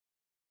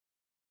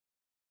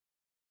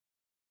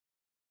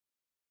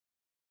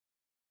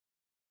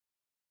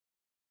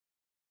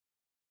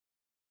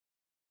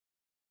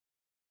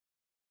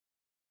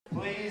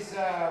Please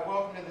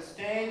welcome to the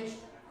stage,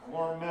 a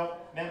warm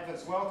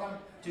Memphis welcome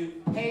to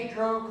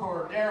Pedro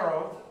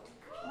Cordeiro,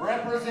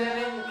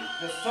 representing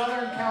the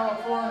Southern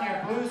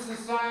California Blues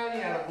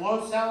Society out of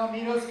Los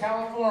Alamitos,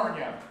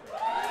 California.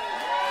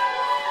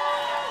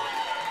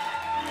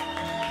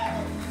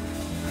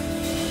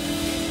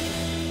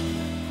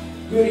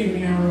 Good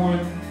evening, everyone.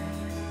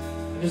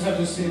 I just have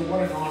to say what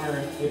an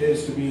honor it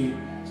is to be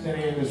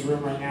standing in this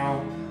room right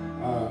now.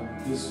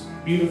 This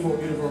beautiful,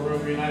 beautiful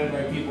room united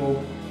by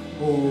people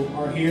who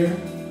are here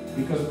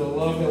because of the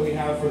love that we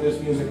have for this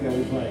music that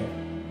we play.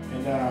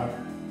 And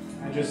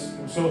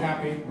I'm so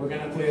happy. We're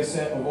going to play a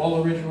set of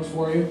all originals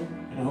for you,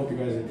 and I hope you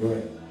guys enjoy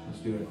it. Let's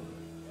do it.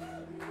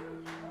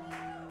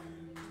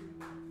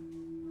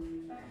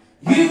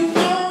 You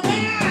know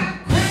that I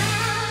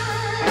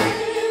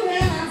cried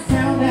when I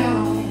found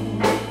out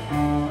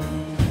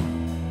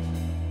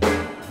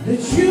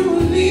that you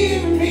were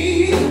leaving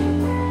me.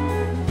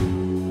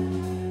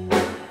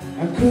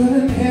 I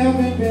couldn't help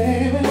it,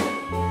 baby.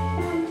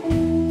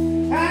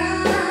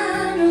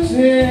 I just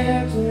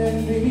had to let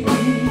it be.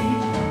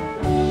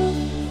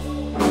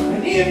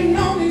 And even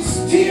though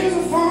these tears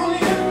are falling,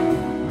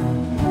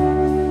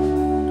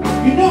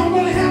 you know I'm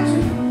gonna have to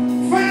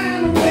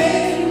find a way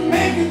to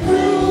make it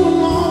through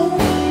alone.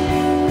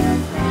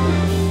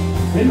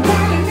 And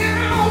darling,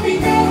 I'll be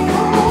going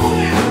home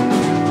now,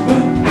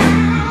 but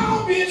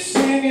I'll be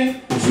singing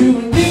to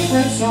a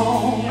different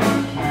song.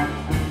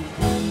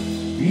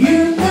 You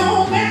know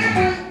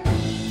that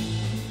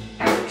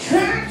I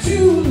try to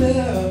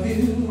love you.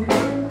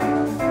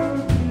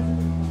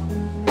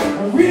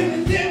 I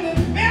really did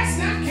the best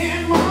I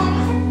can,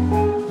 Mama.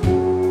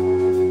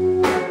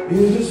 It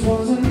just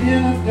wasn't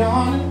enough,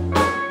 darling.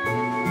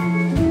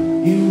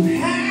 You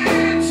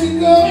had to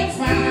go and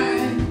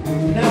find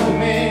another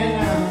man.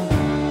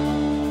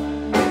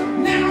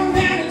 Now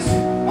that it's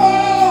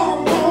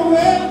all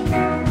over,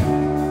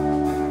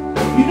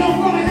 you know I'm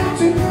gonna have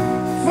to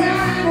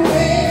find a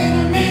way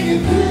to make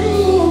it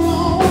through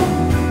alone.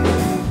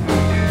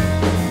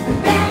 And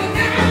darling,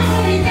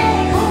 I'll be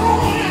going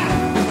home now,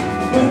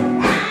 but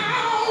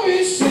I'll be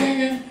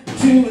singing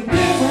to a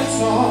different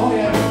song.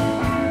 Yeah.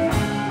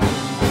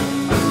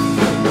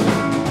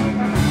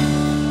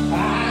 I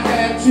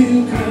had to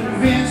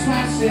convince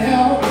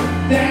myself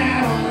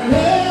that our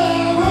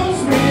love was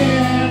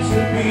meant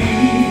to be,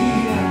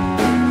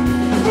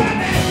 but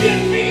that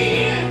didn't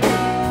mean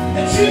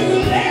that you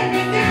could let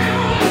me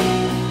down.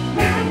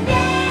 Now,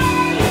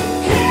 darling,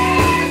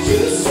 can't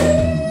you see?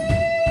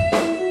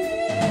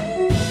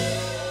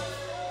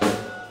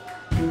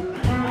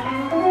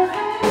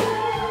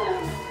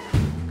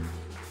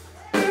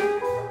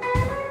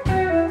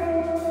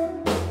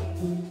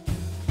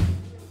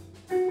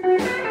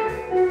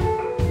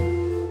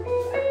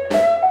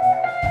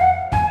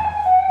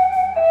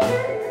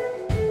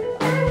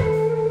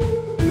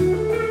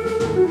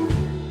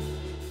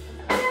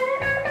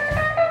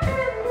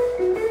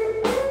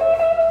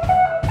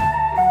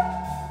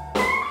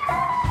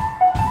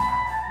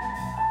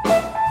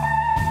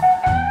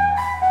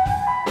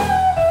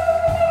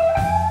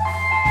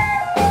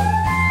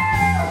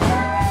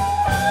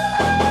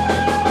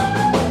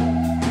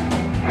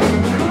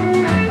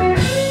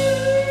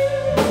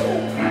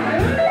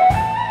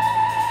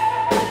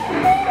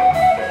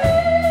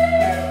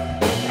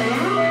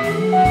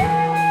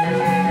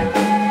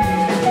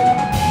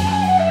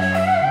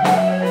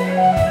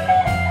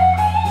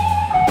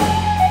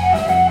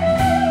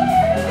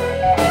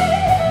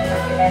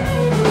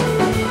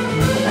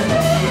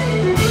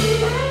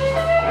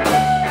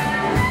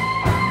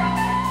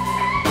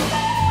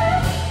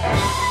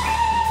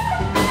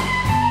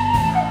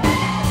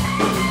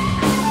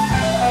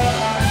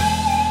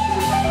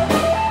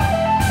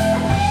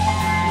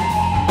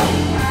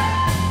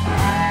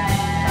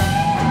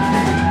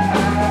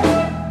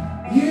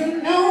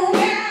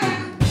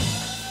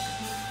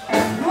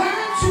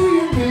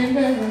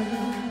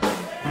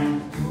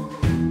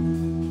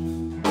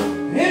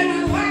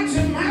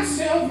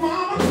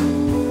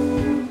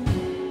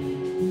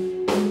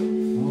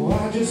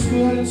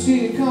 Couldn't see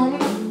it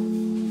coming.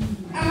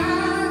 I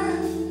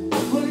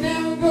would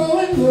never go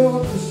and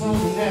look for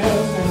something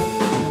else now.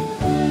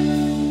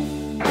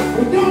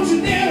 But don't you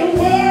dare to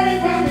worry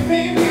about me,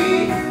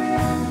 baby,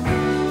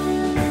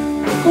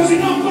 'cause you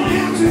know I'm gonna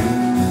have to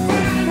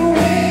find a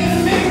way to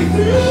make it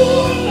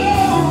through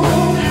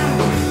alone now.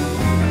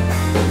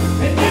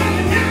 And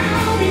darling,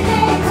 I'll be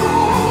going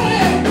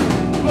home,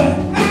 but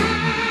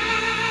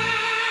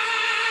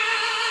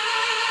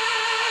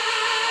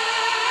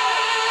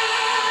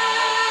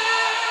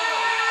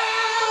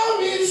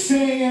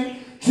singing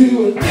to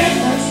a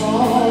different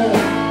song.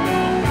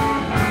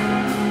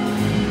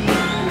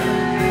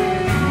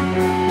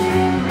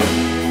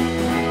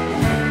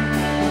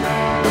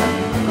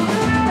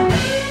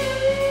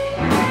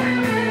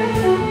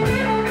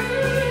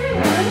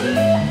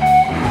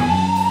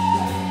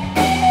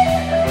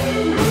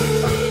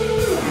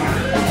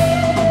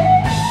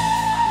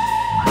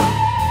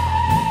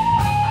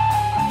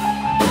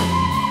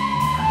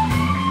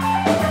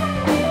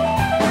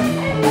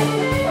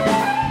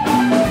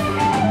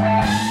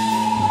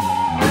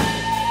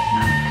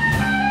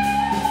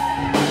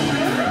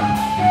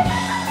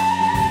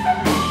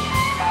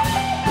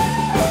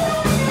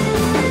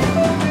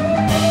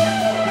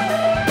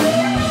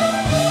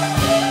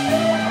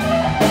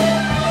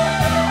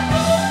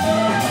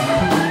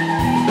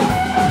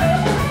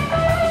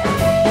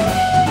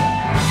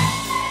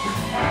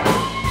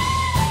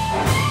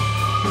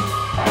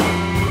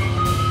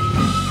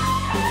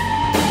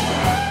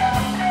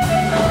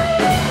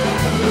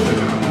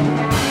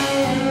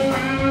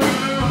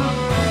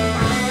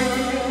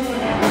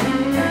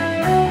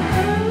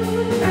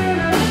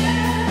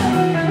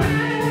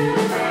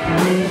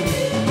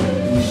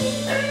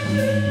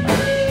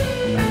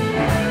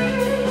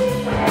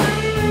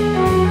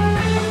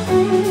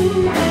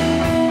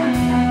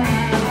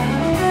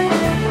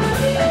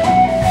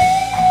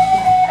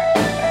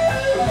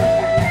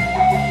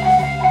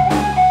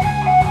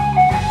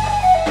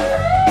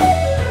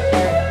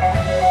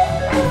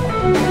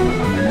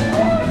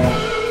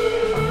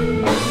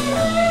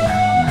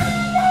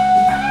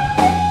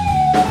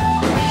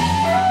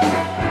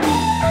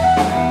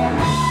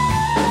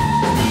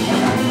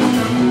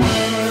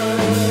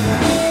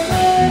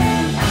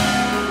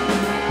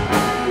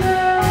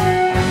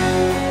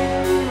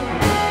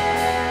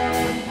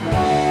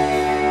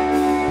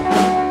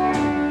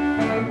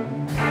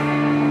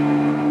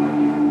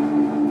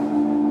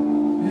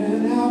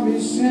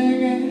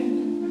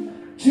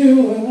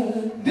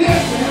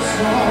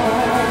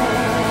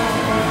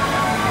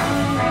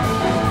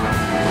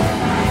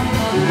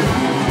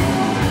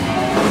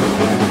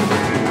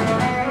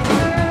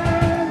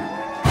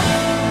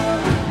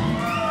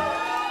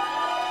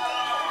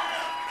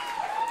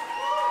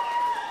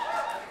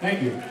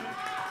 Thank you.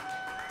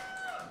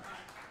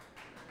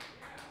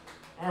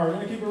 All right, we're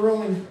gonna keep it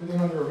rolling with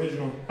another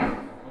original.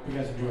 Hope you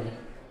guys enjoy it.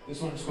 This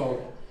one's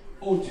called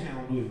Old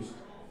Town Blues.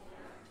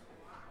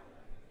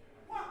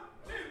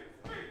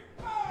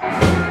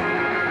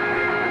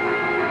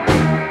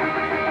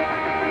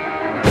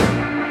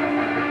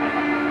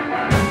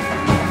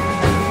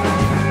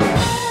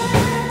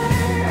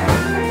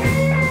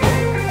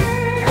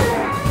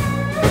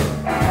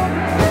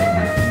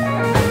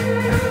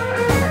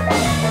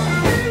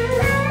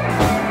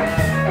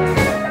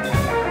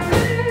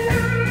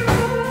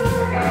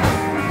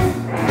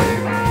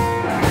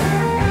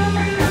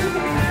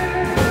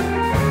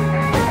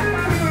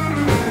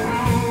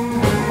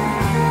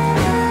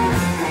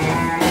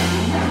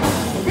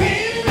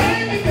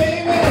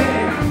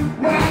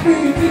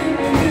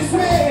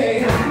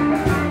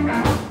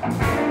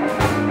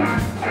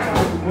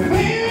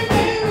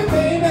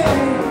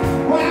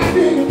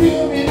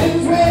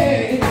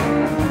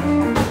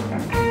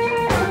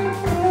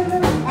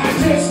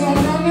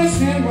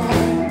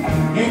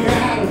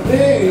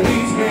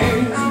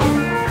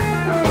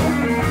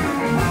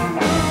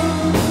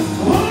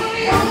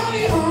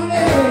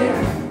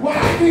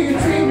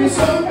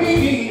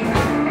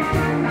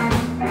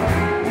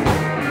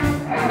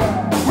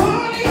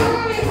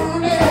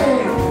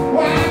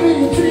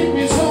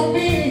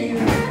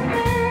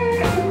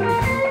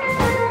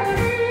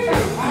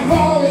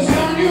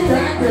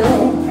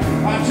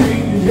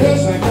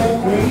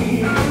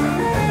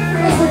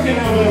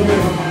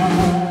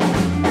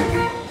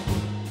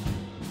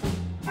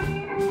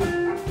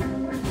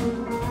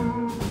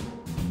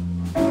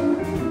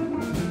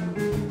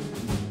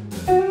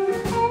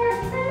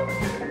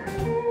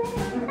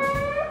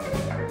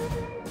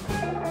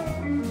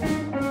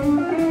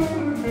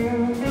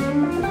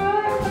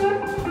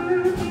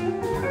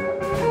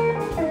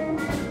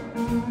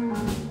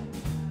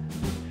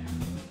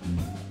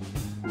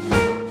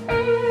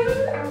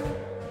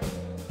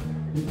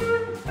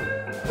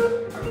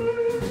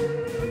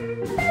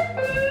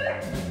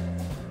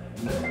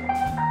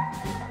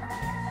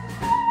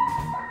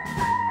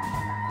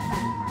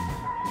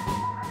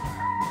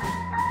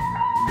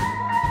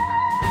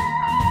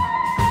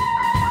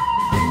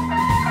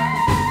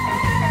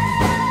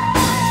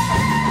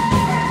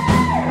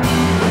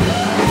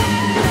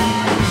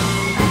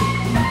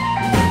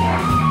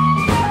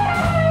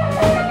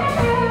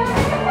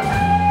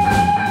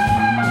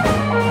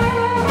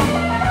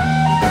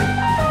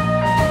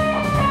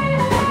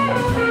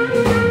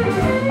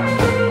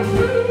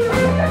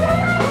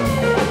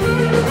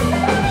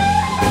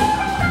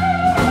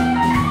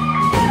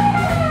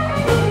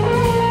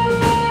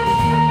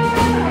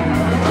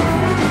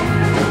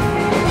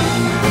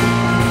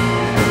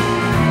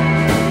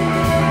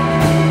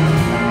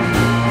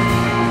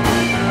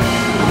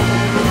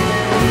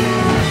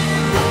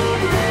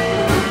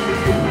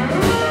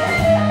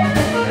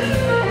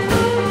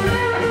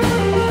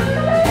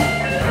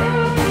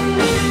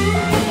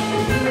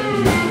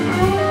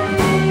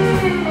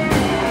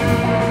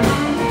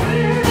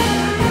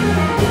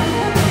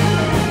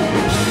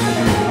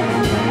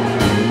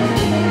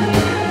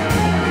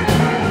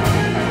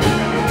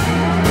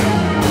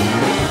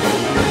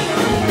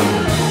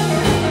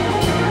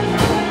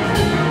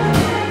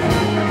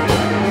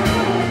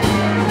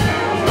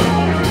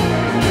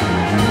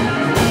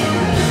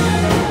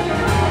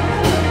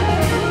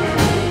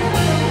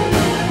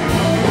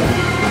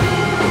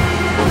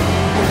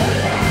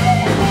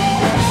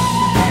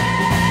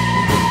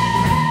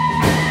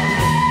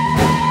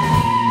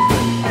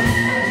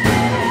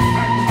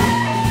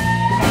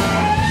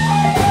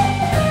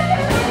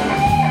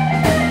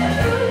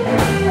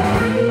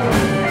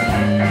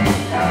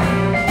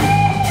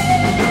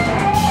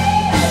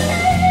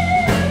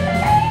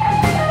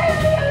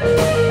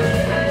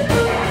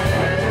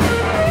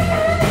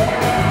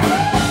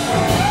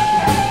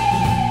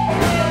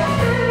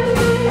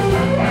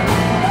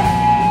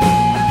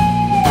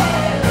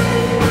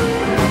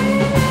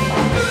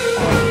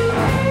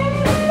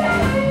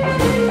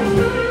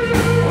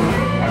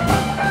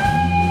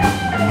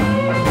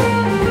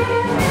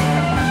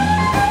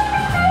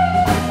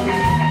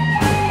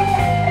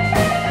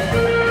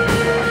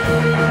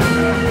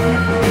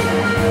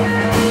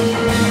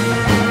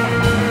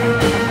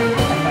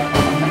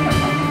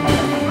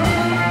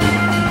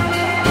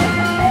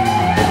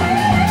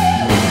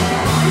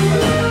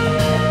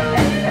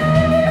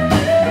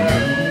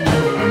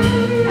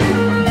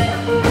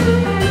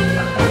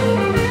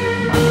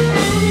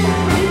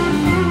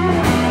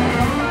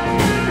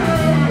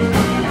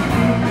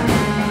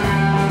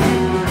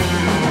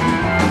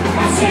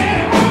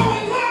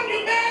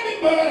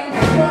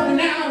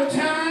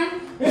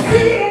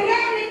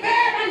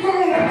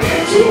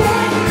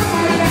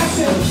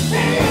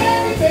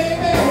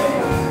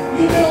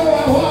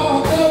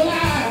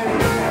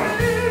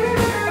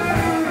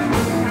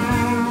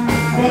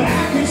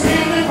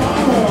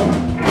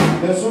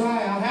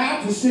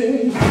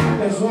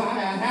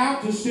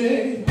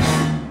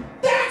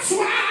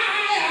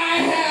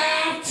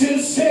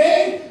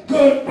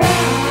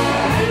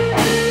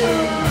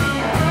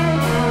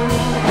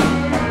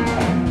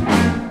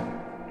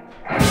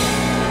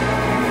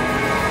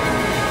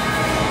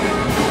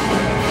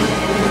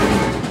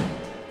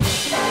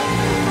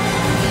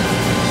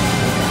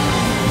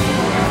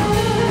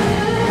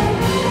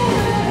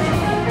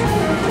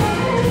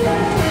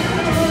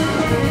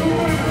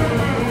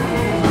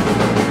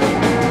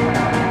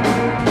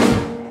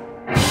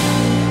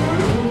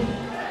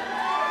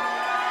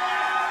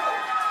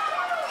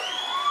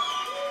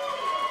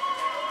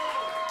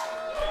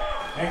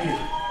 Thank you.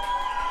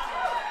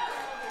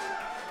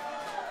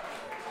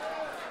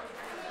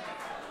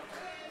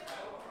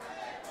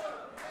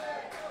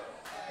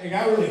 It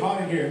got really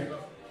hot in here,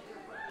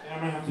 and I'm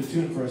gonna have to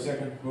tune for a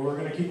second, but we're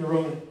gonna keep it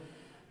rolling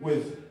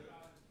with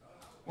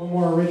one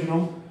more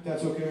original, if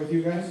that's okay with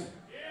you guys?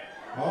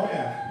 Oh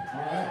yeah,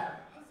 all right.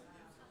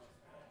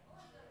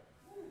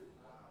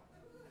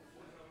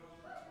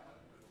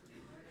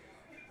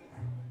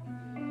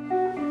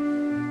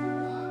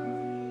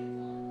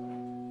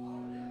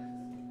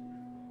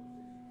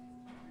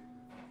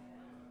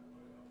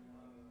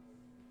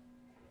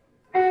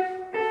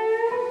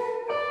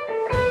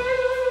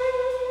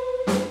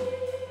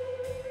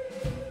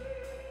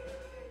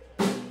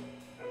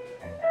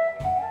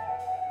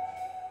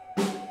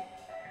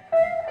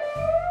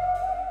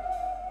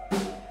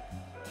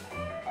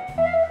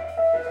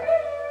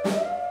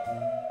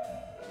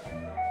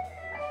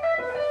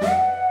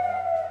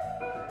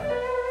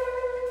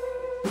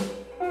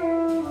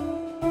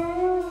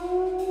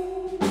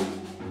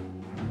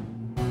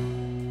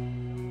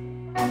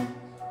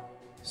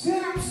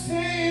 Said I'm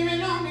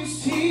saving all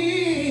these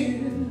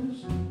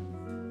tears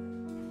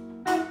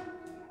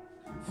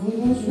for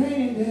those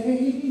rainy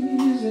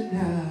days and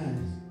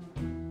nights.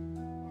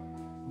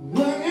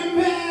 Looking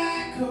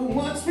back at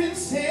what's been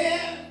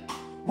said,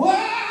 what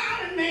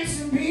it makes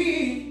to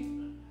be.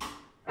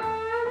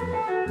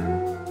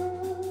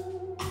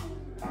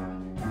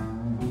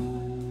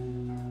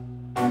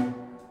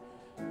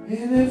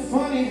 Isn't it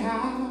funny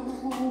how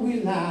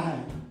we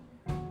lie?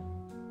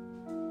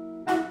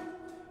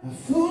 I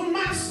fooled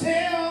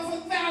myself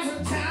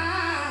 1,000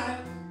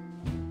 times,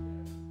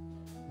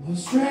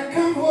 lost track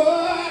of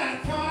what I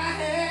thought I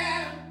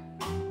had,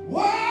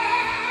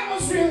 what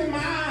was really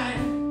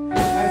mine. I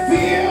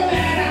feel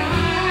that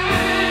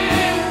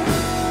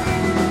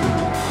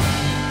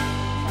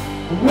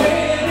I'm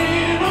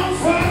waiting on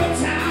further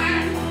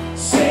time,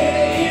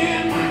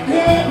 saying my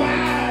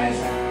goodbyes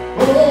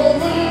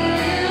over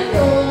and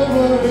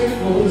over. It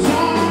goes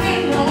on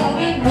and on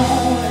and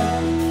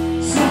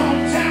on.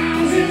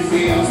 Sometimes it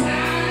feels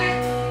like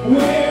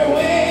we're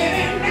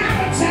waiting out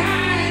of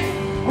time,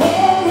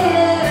 over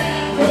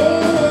and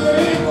over.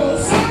 It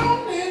goes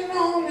on and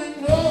on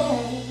and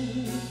on.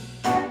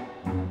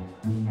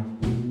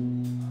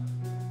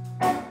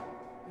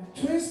 The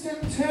twists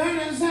and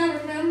turns I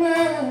remember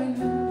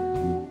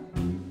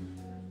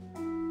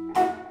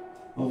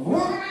of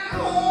what I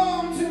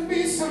hope to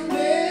be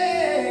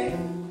someday.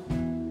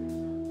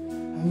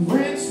 I've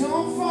ran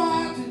so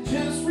far to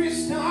just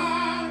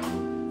restart,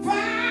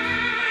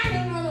 find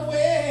another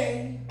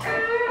way.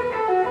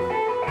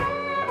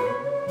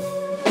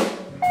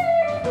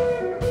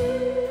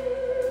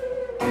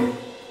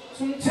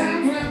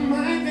 Sometimes when I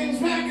mind things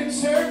back in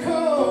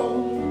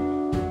circles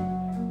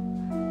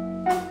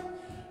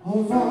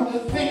of all the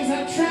things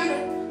I try to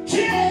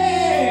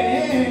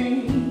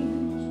change,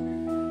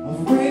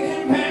 of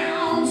breaking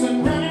bounds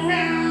and running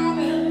around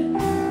and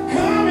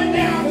coming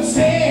down the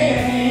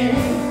same.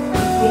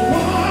 But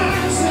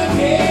once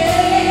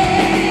again,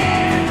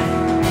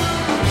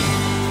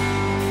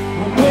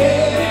 I'm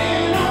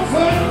waiting on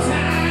further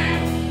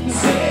time,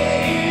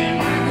 saying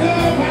my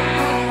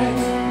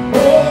goodbyes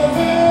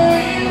over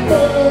and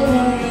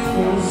over. It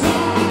goes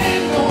on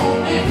and on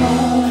and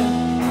on.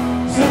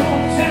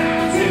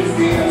 Sometimes it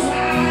feels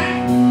like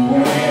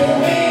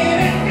we're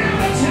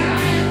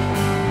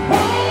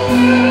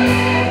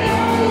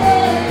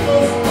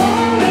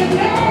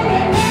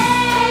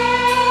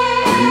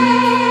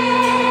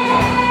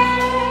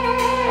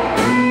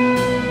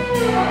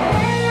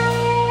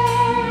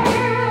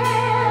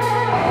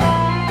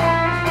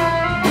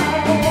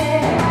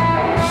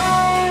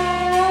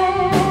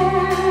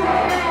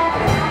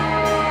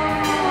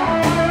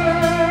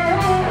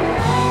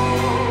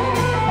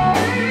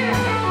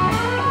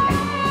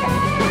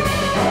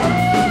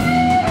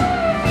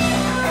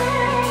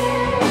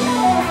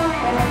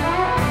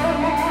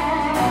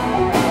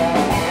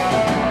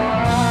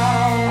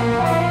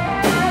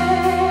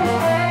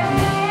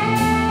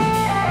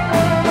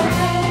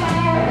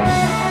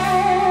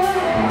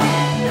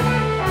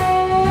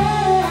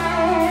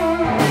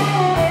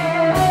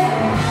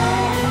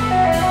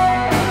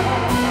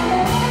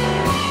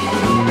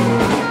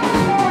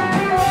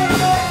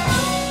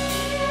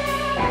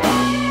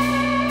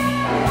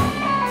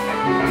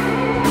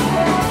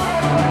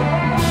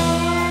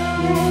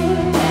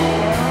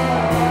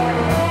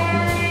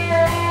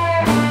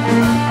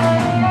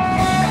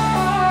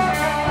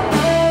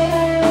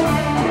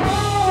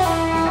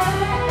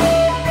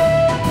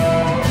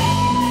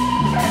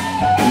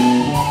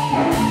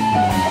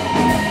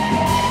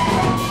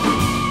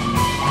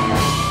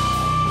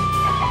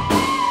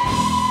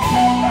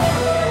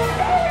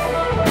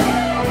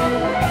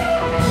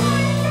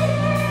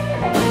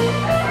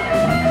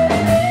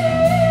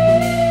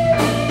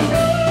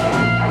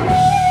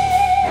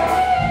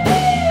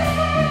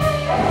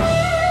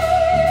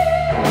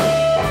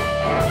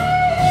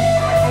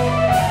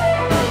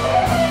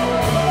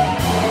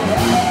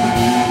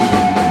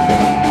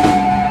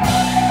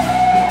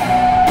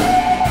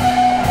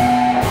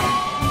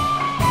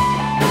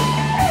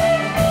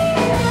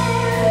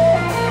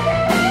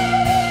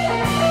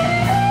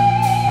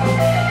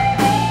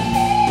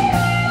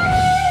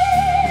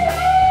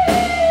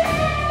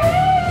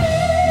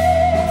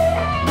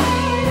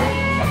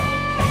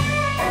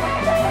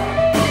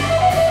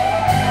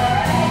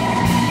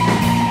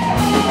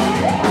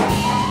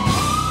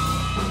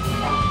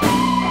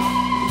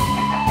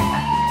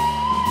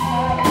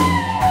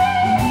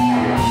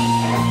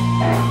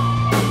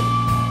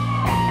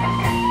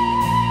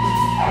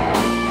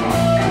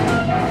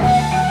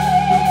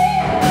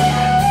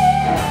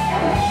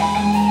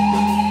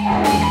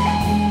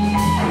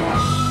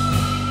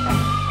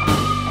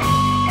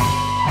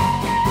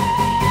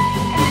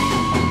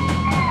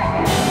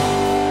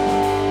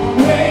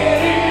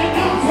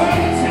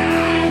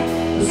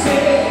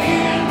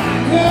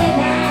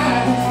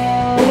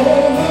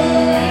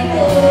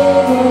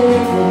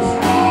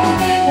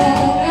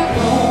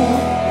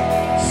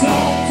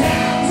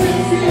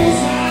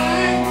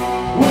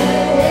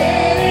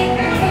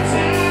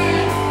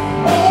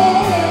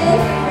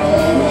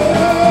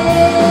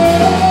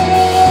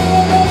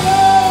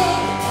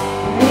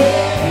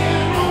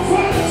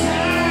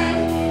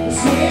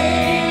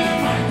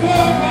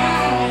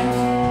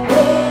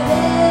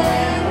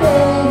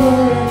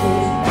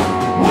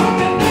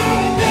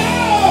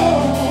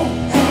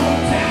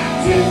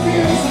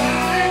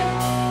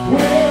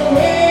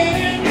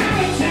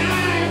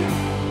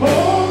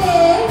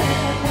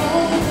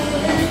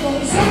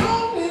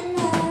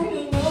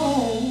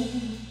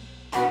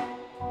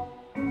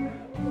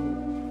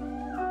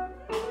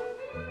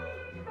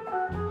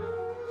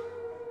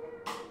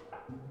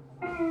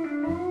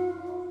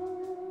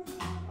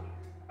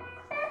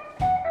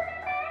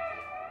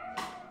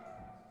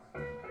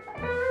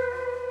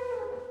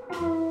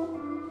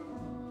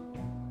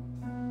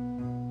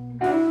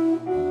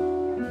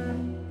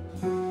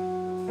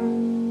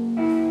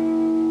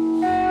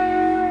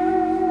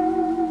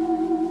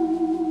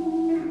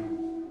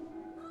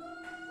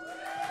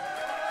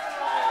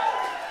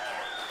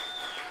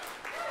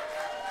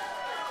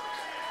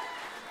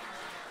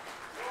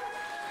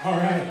All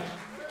right.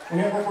 We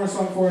have one more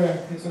song for you.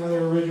 It's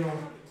another original.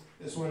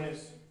 This one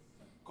is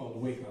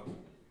called Wake Up.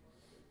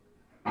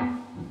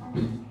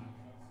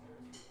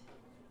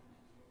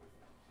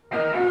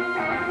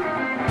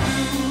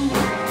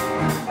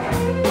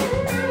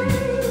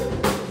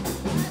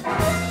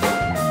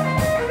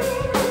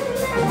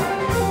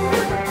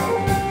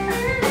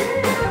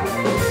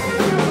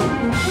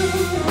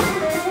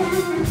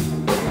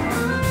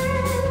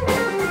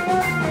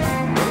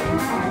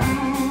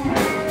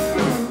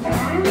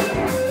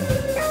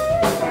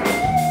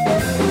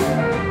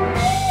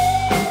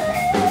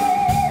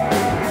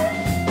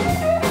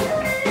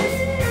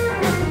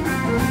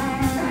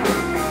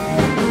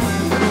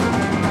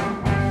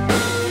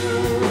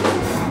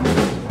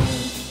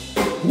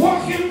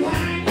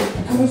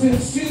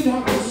 It's too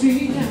dark to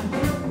see now.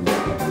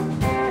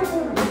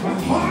 My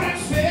heart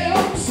has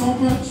felt so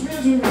much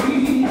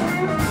misery.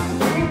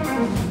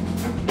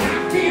 I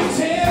can't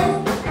tell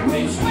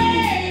which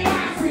way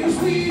life feels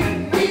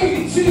leading me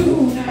to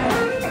now.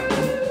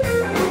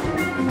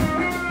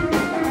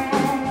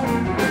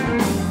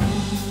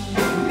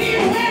 Need a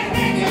way to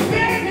make it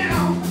better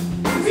now.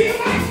 Feel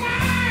like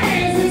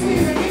life is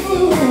leaving me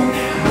blue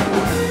now.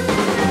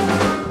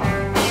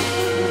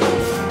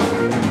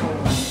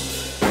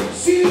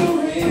 See the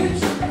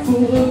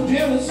full of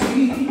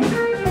jealousy,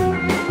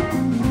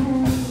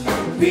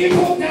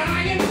 people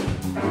dying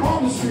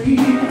on the street.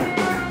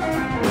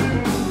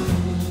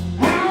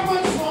 How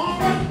much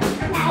longer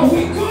are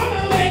we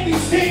gonna let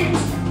these things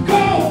go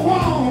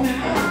on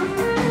now?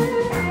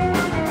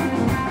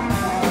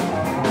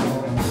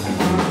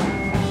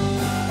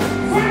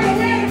 Find a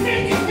way to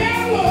make it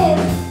better, Lord,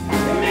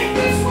 and make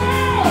this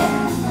world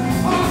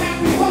our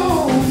happy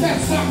home.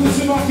 Let's stop with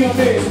Tsubaki on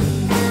bass.